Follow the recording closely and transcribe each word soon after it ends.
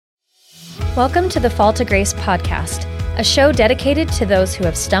Welcome to the Fall to Grace podcast, a show dedicated to those who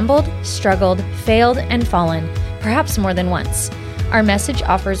have stumbled, struggled, failed, and fallen, perhaps more than once. Our message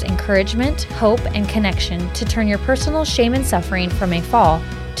offers encouragement, hope, and connection to turn your personal shame and suffering from a fall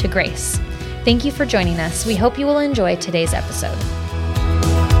to grace. Thank you for joining us. We hope you will enjoy today's episode.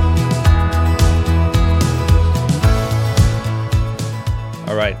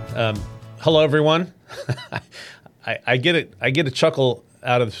 All right. Hello, everyone. I get a chuckle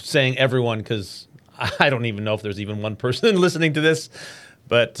out of saying everyone because I don't even know if there's even one person listening to this.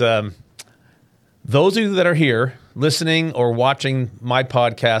 But those of you that are here listening or watching my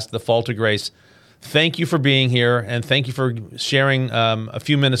podcast, The Fall to Grace, thank you for being here and thank you for sharing a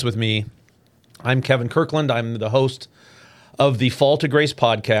few minutes with me. I'm Kevin Kirkland. I'm the host of the Fall to Grace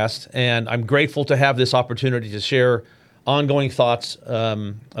podcast, and I'm grateful to have this opportunity to share ongoing thoughts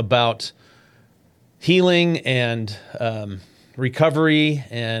about healing and recovery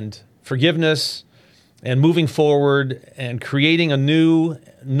and forgiveness and moving forward and creating a new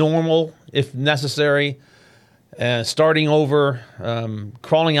normal if necessary, and starting over,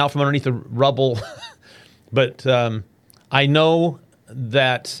 crawling out from underneath the rubble. But I know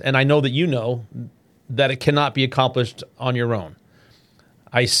that, and I know that you know, that it cannot be accomplished on your own.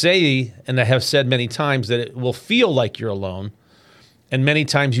 I say, and I have said many times, that it will feel like you're alone, and many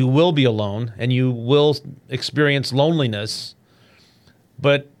times you will be alone, and you will experience loneliness.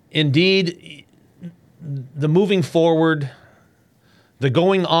 But indeed, the moving forward, the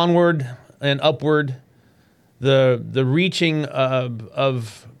going onward and upward, the reaching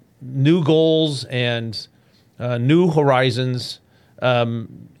of new goals and new horizons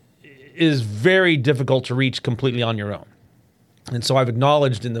is very difficult to reach completely on your own. And so I've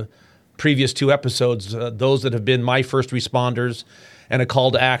acknowledged in the previous two episodes those that have been my first responders and a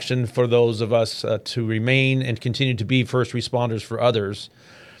call to action for those of us to remain and continue to be first responders for others.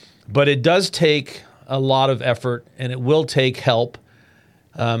 But it does take a lot of effort, and it will take help,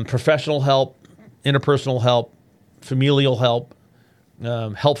 professional help, interpersonal help, familial help,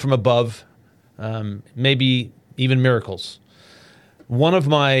 help from above, maybe even miracles. One of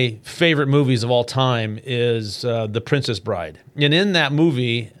my favorite movies of all time is The Princess Bride. And in that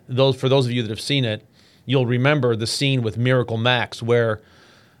movie, for those of you that have seen it, you'll remember the scene with Miracle Max where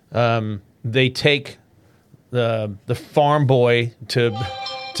they take the farm boy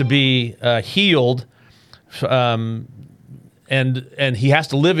to be healed, and he has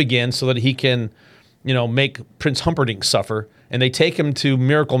to live again so that he can, make Prince Humperdinck suffer. And they take him to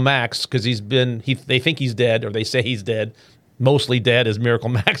Miracle Max because they think he's dead, or they say he's dead. Mostly dead, as Miracle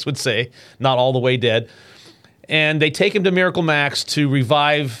Max would say, not all the way dead. And they take him to Miracle Max to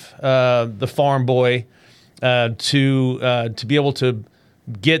revive the farm boy, to be able to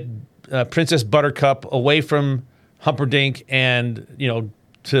get Princess Buttercup away from Humperdinck and,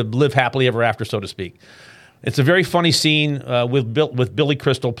 to live happily ever after, so to speak. It's a very funny scene with Billy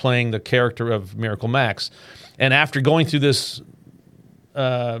Crystal playing the character of Miracle Max. And after going through this,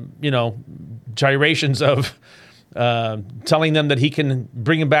 gyrations of telling them that he can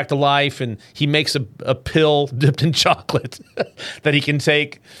bring him back to life, and he makes a pill dipped in chocolate that he can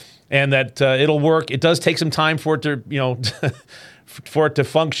take, and that it'll work. It does take some time for it to, for it to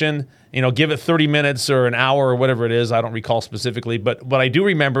function. Give it 30 minutes or an hour or whatever it is. I don't recall specifically, but what I do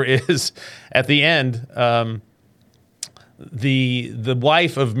remember is at the end, the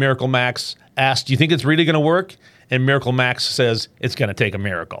wife of Miracle Max asked, "Do you think it's really going to work?" And Miracle Max says, "It's going to take a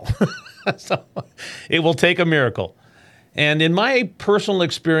miracle." So it will take a miracle. And in my personal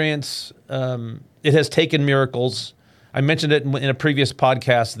experience, it has taken miracles. I mentioned it in a previous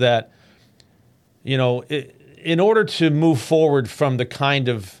podcast that, in order to move forward from the kind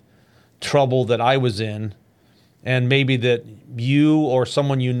of trouble that I was in, and maybe that you or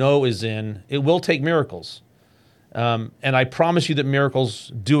someone is in, it will take miracles. And I promise you that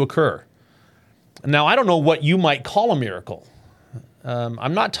miracles do occur. Now, I don't know what you might call a miracle.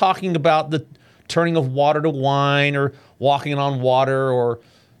 I'm not talking about the turning of water to wine or walking on water or,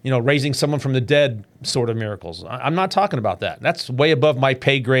 raising someone from the dead sort of miracles. I'm not talking about that. That's way above my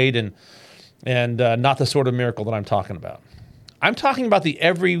pay grade and not the sort of miracle that I'm talking about. I'm talking about the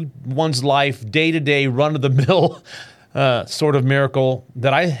everyone's life, day-to-day, run-of-the-mill sort of miracle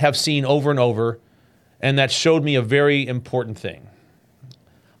that I have seen over and over, and that showed me a very important thing.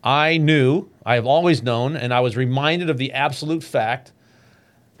 I have always known, and I was reminded of the absolute fact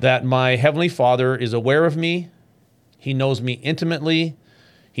that my Heavenly Father is aware of me. He knows me intimately.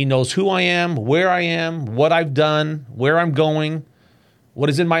 He knows who I am, where I am, what I've done, where I'm going,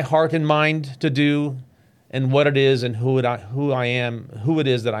 what is in my heart and mind to do, and what it is and who it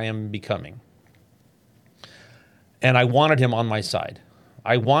is that I am becoming. And I wanted him on my side.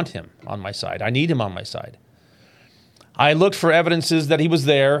 I want him on my side. I need him on my side. I looked for evidences that he was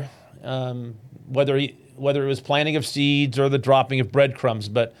there, whether it was planting of seeds or the dropping of breadcrumbs.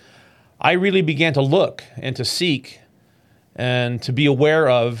 But I really began to look and to seek and to be aware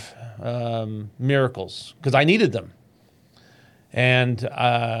of miracles because I needed them. And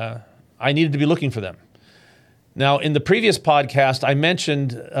I needed to be looking for them. Now, in the previous podcast, I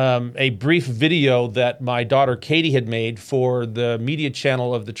mentioned a brief video that my daughter Katie had made for the media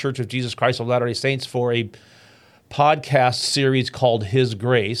channel of the Church of Jesus Christ of Latter-day Saints for a podcast series called His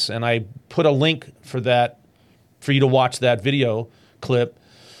Grace. And I put a link for that, for you to watch that video clip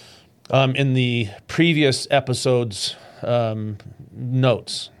in the previous episode's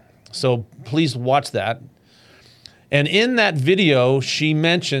notes. So please watch that. And in that video, she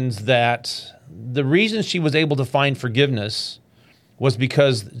mentions that the reason she was able to find forgiveness was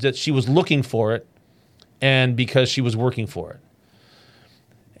because that she was looking for it and because she was working for it.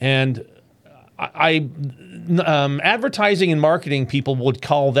 And advertising and marketing people would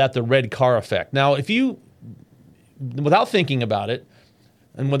call that the red car effect. Now, if you, without thinking about it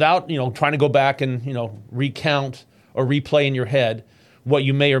and without, trying to go back and, recount or replay in your head what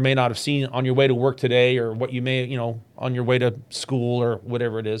you may or may not have seen on your way to work today or what you may, on your way to school or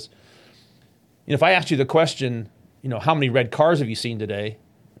whatever it is. If I asked you the question, how many red cars have you seen today?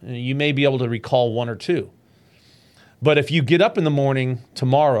 You may be able to recall one or two. But if you get up in the morning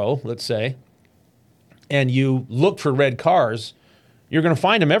tomorrow, let's say, and you look for red cars, you're going to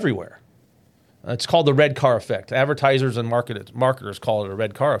find them everywhere. It's called the red car effect. Advertisers and marketers call it a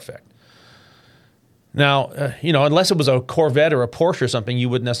red car effect. Now, unless it was a Corvette or a Porsche or something, you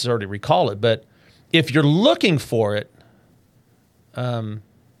wouldn't necessarily recall it. But if you're looking for it, the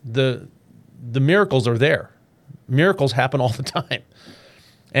miracles are there. Miracles happen all the time.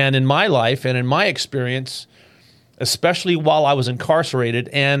 And in my life and in my experience, especially while I was incarcerated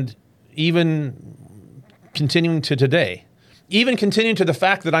and even continuing to today, even continuing to the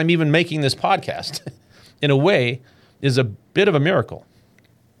fact that I'm even making this podcast, in a way, is a bit of a miracle.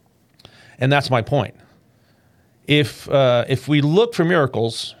 And that's my point. If we look for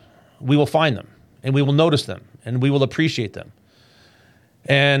miracles, we will find them, and we will notice them, and we will appreciate them.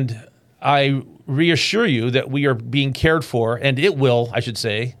 And I reassure you that we are being cared for, and it will, I should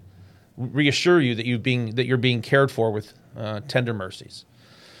say, reassure you that you're being cared for with tender mercies.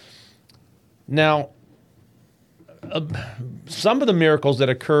 Now, some of the miracles that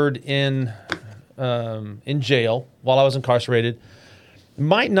occurred in jail while I was incarcerated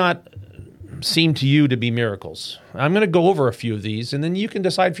might not seem to you to be miracles. I'm going to go over a few of these, and then you can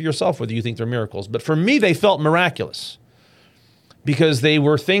decide for yourself whether you think they're miracles. But for me, they felt miraculous because they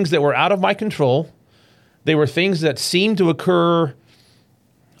were things that were out of my control. They were things that seemed to occur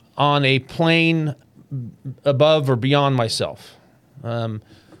on a plane above or beyond myself, a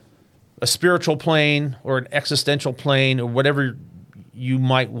spiritual plane or an existential plane or whatever you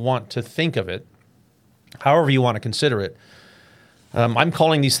might want to think of it, however you want to consider it. I'm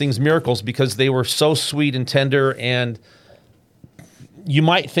calling these things miracles because they were so sweet and tender, and you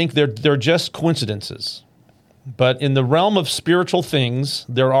might think they're just coincidences. But in the realm of spiritual things,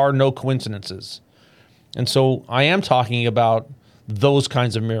 there are no coincidences. And so I am talking about those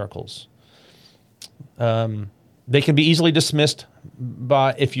kinds of miracles. They can be easily dismissed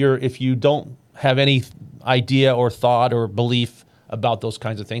by if you don't have any idea or thought or belief about those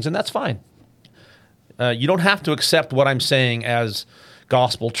kinds of things, and that's fine. You don't have to accept what I'm saying as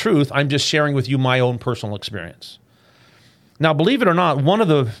gospel truth. I'm just sharing with you my own personal experience. Now, believe it or not, one of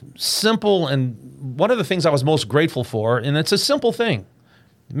the things I was most grateful for, and it's a simple thing,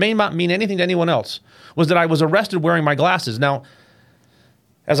 it may not mean anything to anyone else, was that I was arrested wearing my glasses. Now,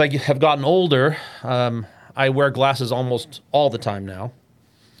 as I have gotten older, I wear glasses almost all the time now,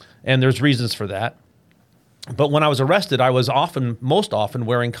 and there's reasons for that. But when I was arrested, I was most often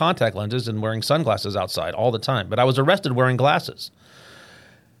wearing contact lenses and wearing sunglasses outside all the time. But I was arrested wearing glasses.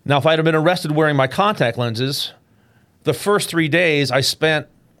 Now, if I had been arrested wearing my contact lenses, the first 3 days I spent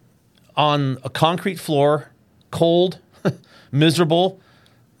on a concrete floor, cold, miserable.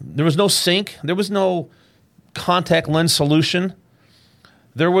 There was no sink. There was no contact lens solution.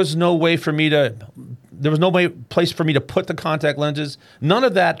 There was no place for me to put the contact lenses. None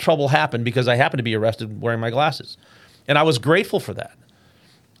of that trouble happened because I happened to be arrested wearing my glasses. And I was grateful for that.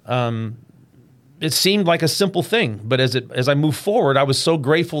 It seemed like a simple thing, but as I moved forward, I was so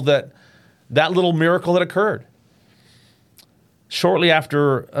grateful that little miracle had occurred. Shortly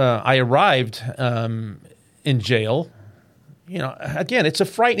after I arrived in jail, again, it's a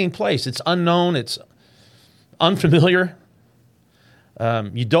frightening place. It's unknown. It's unfamiliar.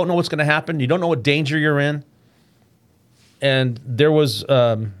 You don't know what's going to happen. You don't know what danger you're in. and there was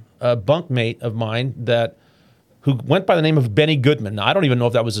a bunkmate of mine who went by the name of Benny Goodman. Now, I don't even know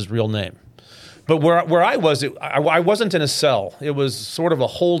if that was his real name. But where I was, I wasn't in a cell. It was sort of a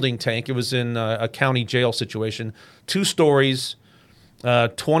holding tank. It was in a county jail situation. 2 stories,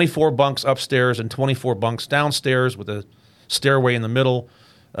 24 bunks upstairs and 24 bunks downstairs with a stairway in the middle,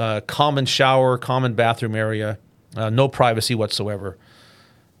 common shower, common bathroom area, no privacy whatsoever.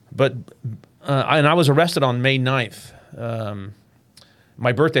 But and I was arrested on May 9th.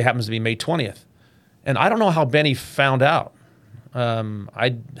 My birthday happens to be May 20th. And I don't know how Benny found out.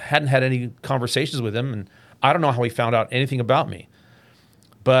 I hadn't had any conversations with him, and I don't know how he found out anything about me.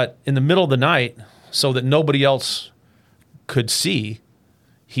 But in the middle of the night, so that nobody else could see,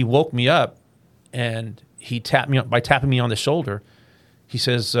 he woke me up, and he tapped me by tapping me on the shoulder. He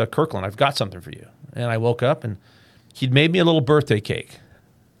says, "Kirkland, I've got something for you." And I woke up, and he'd made me a little birthday cake.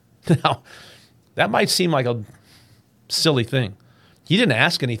 Now, that might seem like a silly thing. He didn't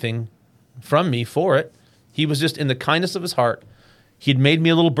ask anything from me for it. He was just in the kindness of his heart. He'd made me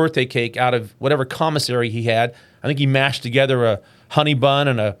a little birthday cake out of whatever commissary he had. I think he mashed together a honey bun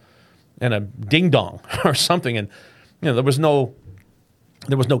and a ding dong or something. And there was no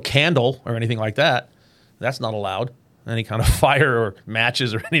candle or anything like that. That's not allowed. Any kind of fire or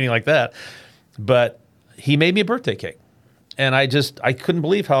matches or anything like that. But he made me a birthday cake. And I couldn't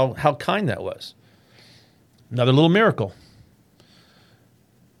believe how kind that was. Another little miracle.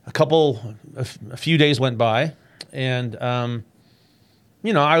 A few days went by, and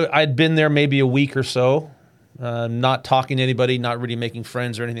I'd been there maybe a week or so, not talking to anybody, not really making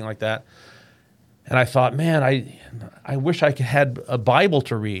friends or anything like that. And I thought, man, I wish I could had a Bible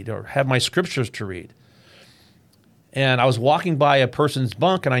to read or have my scriptures to read. And I was walking by a person's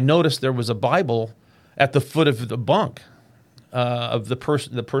bunk, and I noticed there was a Bible at the foot of the bunk of the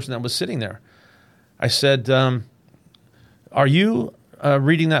person that was sitting there. I said, "Are you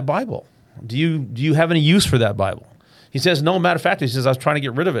reading that Bible? Do you have any use for that Bible?" He says, "No, matter of fact," he says, "I was trying to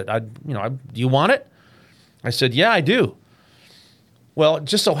get rid of it. Do you want it?" I said, "Yeah, I do." Well, it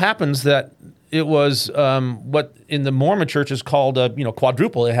just so happens that it was what in the Mormon church is called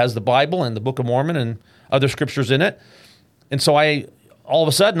quadruple. It has the Bible and the Book of Mormon and other scriptures in it. And so all of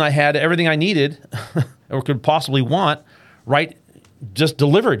a sudden I had everything I needed or could possibly want just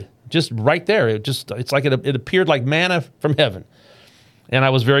delivered, just right there. It's like it appeared like manna from heaven. And I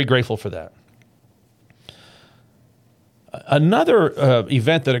was very grateful for that. Another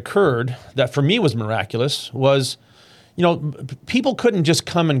event that occurred that for me was miraculous was, people couldn't just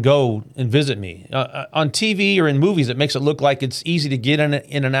come and go and visit me. On TV or in movies, it makes it look like it's easy to get in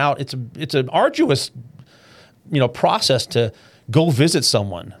and out. It's an arduous, process to go visit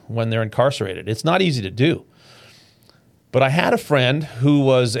someone when they're incarcerated. It's not easy to do. But I had a friend who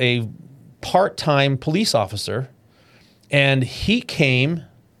was a part-time police officer, and he came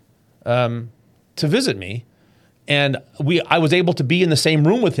to visit me, and I was able to be in the same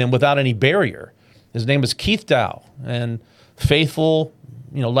room with him without any barrier. His name was Keith Dow, and faithful,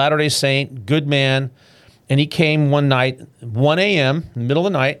 Latter-day Saint, good man. And he came one night, 1 a.m., in the middle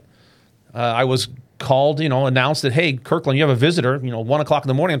of the night. I was called, announced that, "Hey, Kirkland, you have a visitor." 1 o'clock in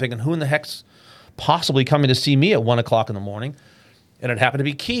the morning. I'm thinking, who in the heck's possibly coming to see me at 1 o'clock in the morning? And it happened to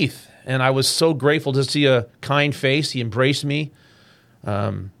be Keith. And I was so grateful to see a kind face. He embraced me.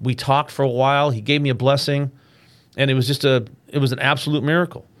 We talked for a while. He gave me a blessing. And it was it was an absolute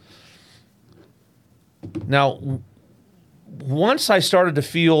miracle. Now, once I started to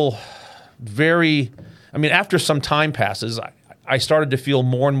feel after some time passes, I started to feel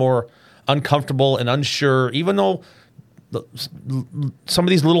more and more uncomfortable and unsure, even though some of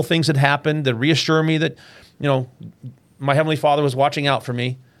these little things had happened that reassure me that, my Heavenly Father was watching out for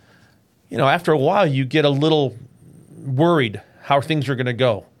me. After a while, you get a little worried how things are going to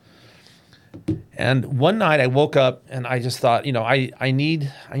go. And one night I woke up and I just thought, I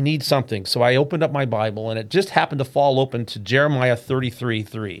need something. So I opened up my Bible, and it just happened to fall open to Jeremiah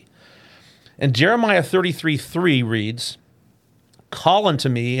 33:3. And Jeremiah 33:3 reads, "Call unto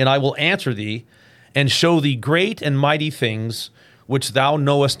me, and I will answer thee, and show thee great and mighty things which thou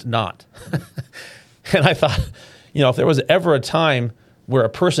knowest not." And I thought, if there was ever a time where a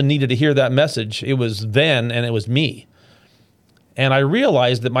person needed to hear that message, it was then, and it was me. And I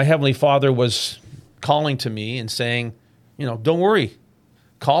realized that my Heavenly Father was calling to me and saying, don't worry,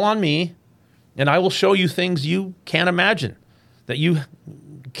 call on me, and I will show you things you can't imagine, that you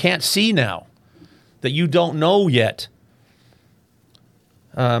can't see now, that you don't know yet.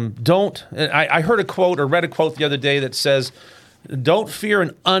 I heard a quote or read a quote the other day that says, "Don't fear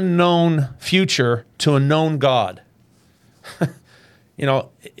an unknown future to a known God."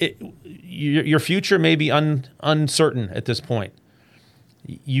 your future may be uncertain at this point.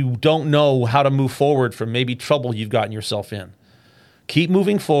 You don't know how to move forward from maybe trouble you've gotten yourself in. Keep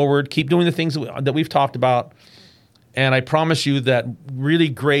moving forward. Keep doing the things that we've talked about. And I promise you that really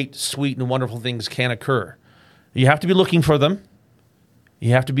great, sweet, and wonderful things can occur. You have to be looking for them.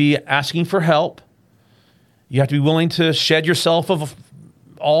 You have to be asking for help. You have to be willing to shed yourself of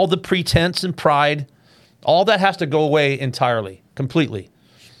all the pretense and pride. All that has to go away entirely, completely.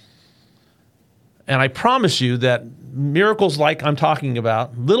 And I promise you that miracles like I'm talking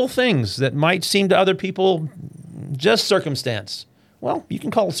about, little things that might seem to other people just circumstance. Well, you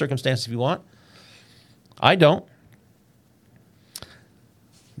can call it circumstance if you want. I don't.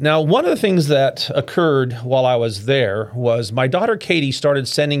 Now, one of the things that occurred while I was there was my daughter Katie started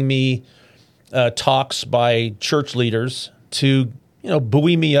sending me talks by church leaders to,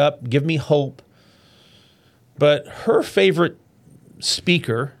 buoy me up, give me hope. But her favorite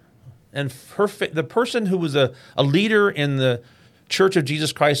speaker and the person who was a leader in the Church of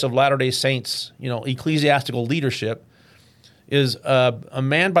Jesus Christ of Latter-day Saints, ecclesiastical leadership, is a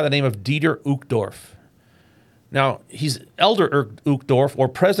man by the name of Dieter Uchtdorf. Now, he's Elder Uchtdorf or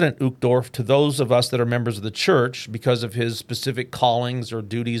President Uchtdorf to those of us that are members of the church because of his specific callings or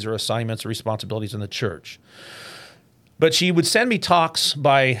duties or assignments or responsibilities in the church. But she would send me talks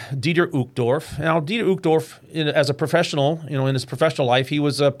by Dieter Uchtdorf. Now, Dieter Uchtdorf, as a professional, in his professional life, he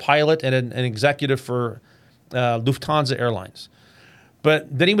was a pilot and an executive for Lufthansa Airlines.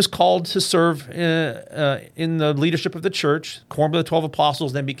 But then he was called to serve in the leadership of the church, Quorum of the 12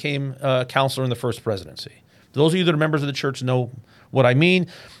 Apostles, then became a counselor in the First Presidency. Those of you that are members of the church know what I mean.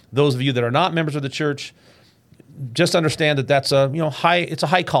 Those of you that are not members of the church, just understand that that's it's a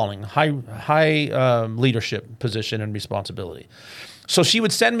high calling, high leadership position and responsibility. So she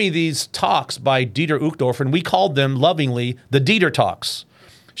would send me these talks by Dieter Uchtdorf, and we called them lovingly the Dieter Talks.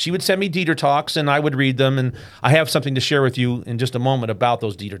 She would send me Dieter Talks, and I would read them, and I have something to share with you in just a moment about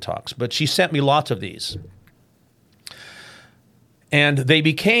those Dieter Talks. But she sent me lots of these. And they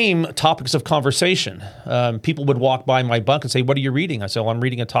became topics of conversation. People would walk by my bunk and say, "What are you reading?" I said, "Well, I'm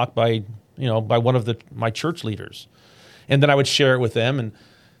reading a talk by one of my church leaders." And then I would share it with them.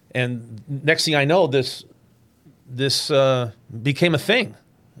 And next thing I know, this became a thing.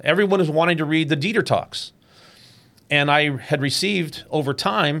 Everyone was wanting to read the Dieter Talks. And I had received, over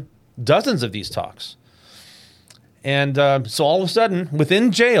time, dozens of these talks. And so all of a sudden,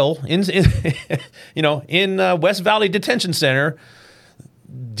 within jail, in West Valley Detention Center,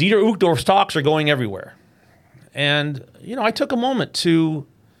 Dieter Uchtdorf's talks are going everywhere. And, I took a moment to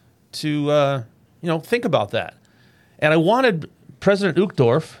think about that. And I wanted President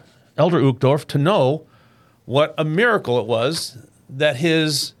Uchtdorf, Elder Uchtdorf, to know what a miracle it was that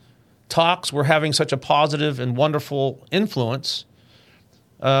his talks were having such a positive and wonderful influence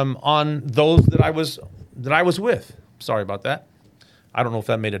on those that I was with. Sorry about that. I don't know if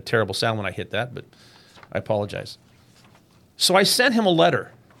that made a terrible sound when I hit that, but I apologize. So I sent him a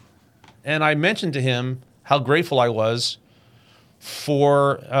letter, and I mentioned to him how grateful I was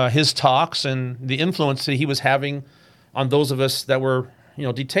for his talks and the influence that he was having on those of us that were,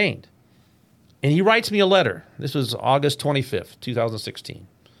 detained. And he writes me a letter. This was August 25th, 2016.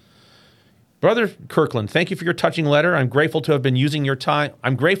 Brother Kirkland, thank you for your touching letter. I'm grateful to have been using your time.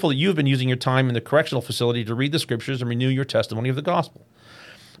 I'm grateful that you've been using your time in the correctional facility to read the scriptures and renew your testimony of the gospel.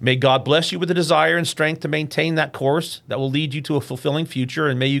 May God bless you with the desire and strength to maintain that course that will lead you to a fulfilling future,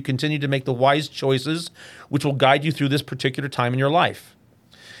 and may you continue to make the wise choices which will guide you through this particular time in your life.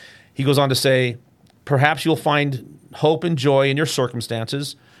 He goes on to say, perhaps you'll find hope and joy in your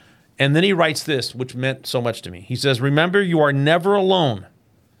circumstances. And then he writes this, which meant so much to me. He says, remember, you are never alone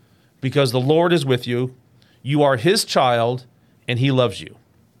because the Lord is with you. You are his child, and he loves you.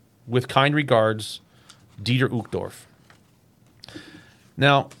 With kind regards, Dieter Uchtdorf.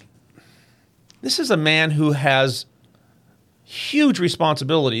 Now, this is a man who has huge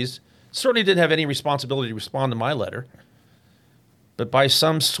responsibilities. Certainly didn't have any responsibility to respond to my letter. But by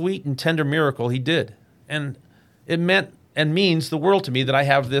some sweet and tender miracle, he did. And it meant and means the world to me that I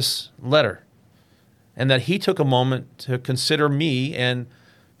have this letter. And that he took a moment to consider me and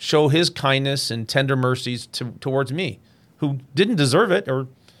show his kindness and tender mercies towards me, who didn't deserve it or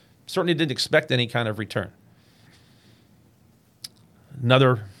certainly didn't expect any kind of return.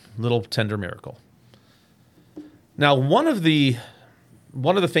 Another little tender miracle. Now, one of the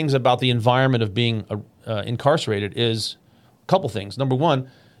things about the environment of being incarcerated is a couple things. Number one,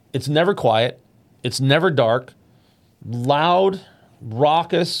 it's never quiet. It's never dark. Loud,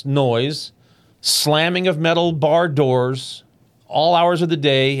 raucous noise, slamming of metal bar doors, all hours of the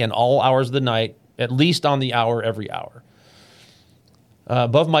day and all hours of the night, at least on the hour every hour.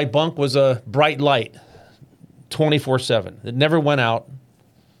 Above my bunk was a bright light, 24/7. It never went out.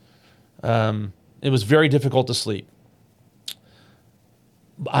 It was very difficult to sleep.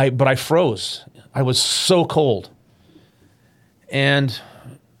 But I froze. I was so cold. And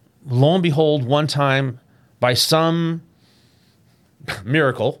lo and behold, one time, by some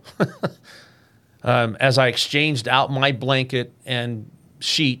miracle, as I exchanged out my blanket and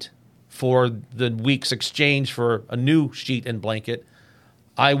sheet for the week's exchange for a new sheet and blanket,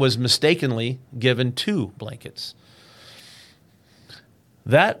 I was mistakenly given 2 blankets.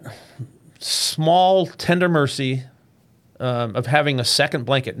 That small, tender mercy of having a second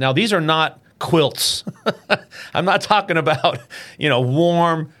blanket. Now, these are not quilts. I'm not talking about,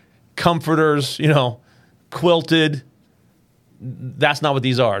 warm comforters, quilted. That's not what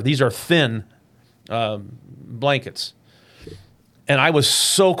these are. These are thin blankets. And I was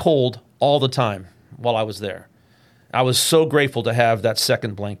so cold all the time while I was there. I was so grateful to have that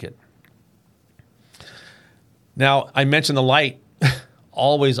second blanket. Now, I mentioned the light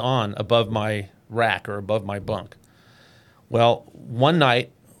always on above my rack or above my bunk. Well, one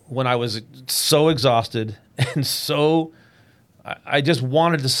night when I was so exhausted and I just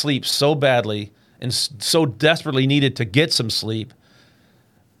wanted to sleep so badly and so desperately needed to get some sleep,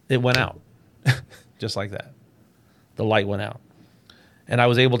 it went out. Just like that. The light went out. And I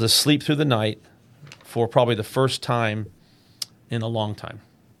was able to sleep through the night for probably the first time in a long time.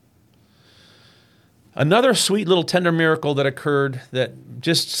 Another sweet little tender miracle that occurred that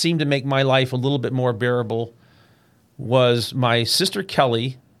just seemed to make my life a little bit more bearable was my sister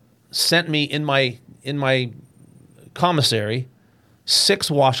Kelly sent me in my commissary 6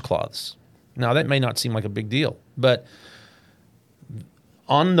 washcloths. Now, that may not seem like a big deal, but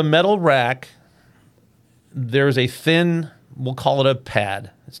on the metal rack, there's a thin, we'll call it a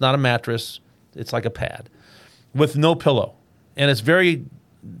pad. It's not a mattress. It's like a pad with no pillow. And it's very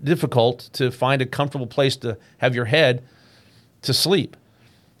difficult to find a comfortable place to have your head to sleep.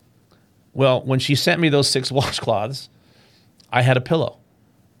 Well, when she sent me those 6 washcloths, I had a pillow.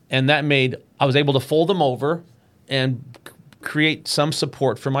 And that I was able to fold them over and create some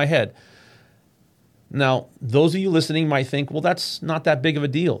support for my head. Now, those of you listening might think, well, that's not that big of a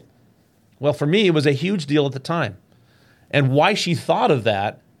deal. Well, for me, it was a huge deal at the time. And why she thought of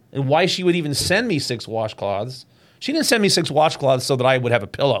that and why she would even send me 6 washcloths, she didn't send me 6 washcloths so that I would have a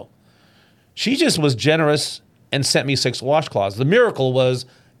pillow. She just was generous and sent me 6 washcloths. The miracle was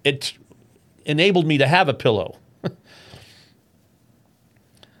it enabled me to have a pillow.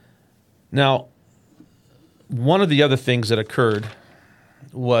 Now, one of the other things that occurred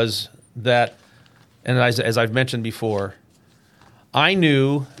was that, and as I've mentioned before, I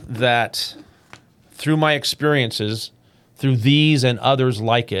knew that through my experiences, through these and others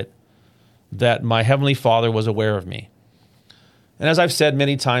like it, that my Heavenly Father was aware of me. And as I've said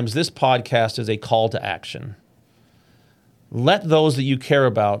many times, this podcast is a call to action. Let those that you care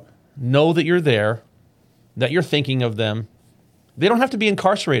about know that you're there, that you're thinking of them. They don't have to be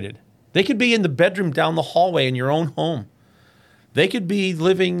incarcerated. They could be in the bedroom down the hallway in your own home. They could be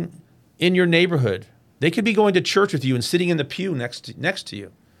living in your neighborhood. They could be going to church with you and sitting in the pew next to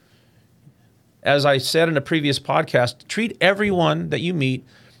you. As I said in a previous podcast, treat everyone that you meet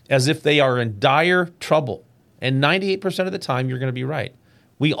as if they are in dire trouble. And 98% of the time, you're going to be right.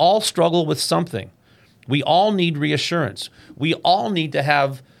 We all struggle with something. We all need reassurance. We all need to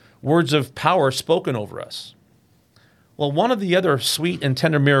have words of power spoken over us. Well, one of the other sweet and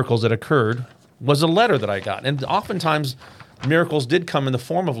tender miracles that occurred was a letter that I got. And oftentimes, miracles did come in the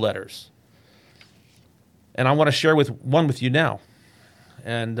form of letters. And I want to share one with you now.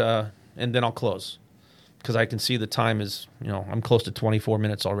 And then I'll close. Because I can see the time is, I'm close to 24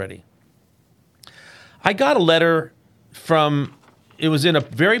 minutes already. I got a letter it was in a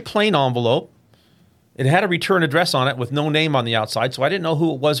very plain envelope. It had a return address on it with no name on the outside, so I didn't know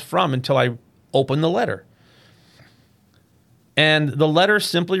who it was from until I opened the letter. And the letter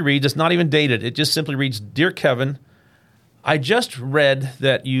simply reads, it's not even dated, it just simply reads, Dear Kevin, I just read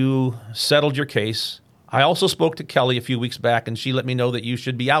that you settled your case. I also spoke to Kelly a few weeks back, and she let me know that you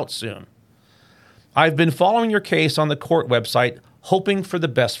should be out soon. I've been following your case on the court website, hoping for the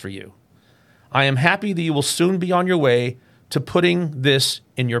best for you. I am happy that you will soon be on your way to putting this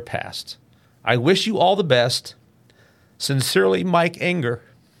in your past. I wish you all the best. Sincerely, Mike Enger.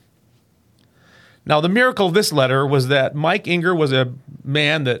 Now, the miracle of this letter was that Mike Enger was a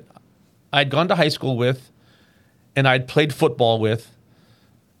man that I'd gone to high school with and I'd played football with,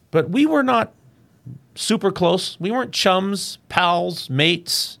 but we were not super close. We weren't chums, pals,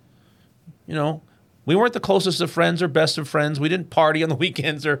 mates. We weren't the closest of friends or best of friends. We didn't party on the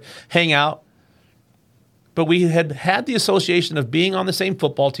weekends or hang out. but we had had the association of being on the same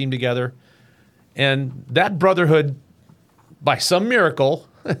football team together. And that brotherhood, by some miracle,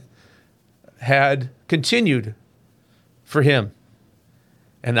 had continued for him.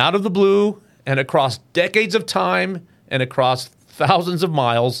 And out of the blue, and across decades of time, and across thousands of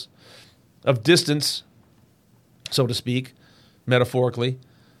miles of distance, so to speak, metaphorically,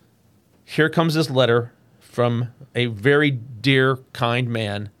 here comes this letter from a very dear, kind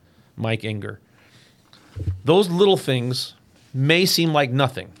man, Mike Inger. Those little things may seem like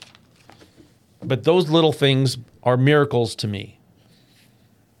nothing, but those little things are miracles to me.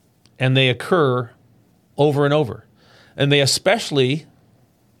 And they occur over and over. And they especially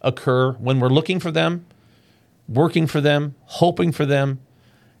occur when we're looking for them, working for them, hoping for them,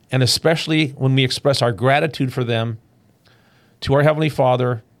 and especially when we express our gratitude for them to our Heavenly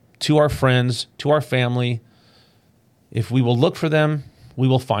Father, to our friends, to our family. If we will look for them, we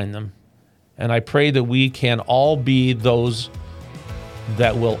will find them. And I pray that we can all be those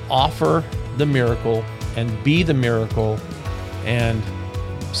that will offer the miracle and be the miracle and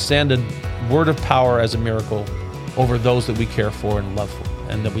send a word of power as a miracle over those that we care for and love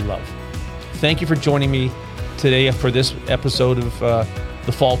and that we love. Thank you for joining me today for this episode of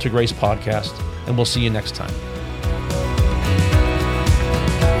the Fall to Grace podcast, and we'll see you next time.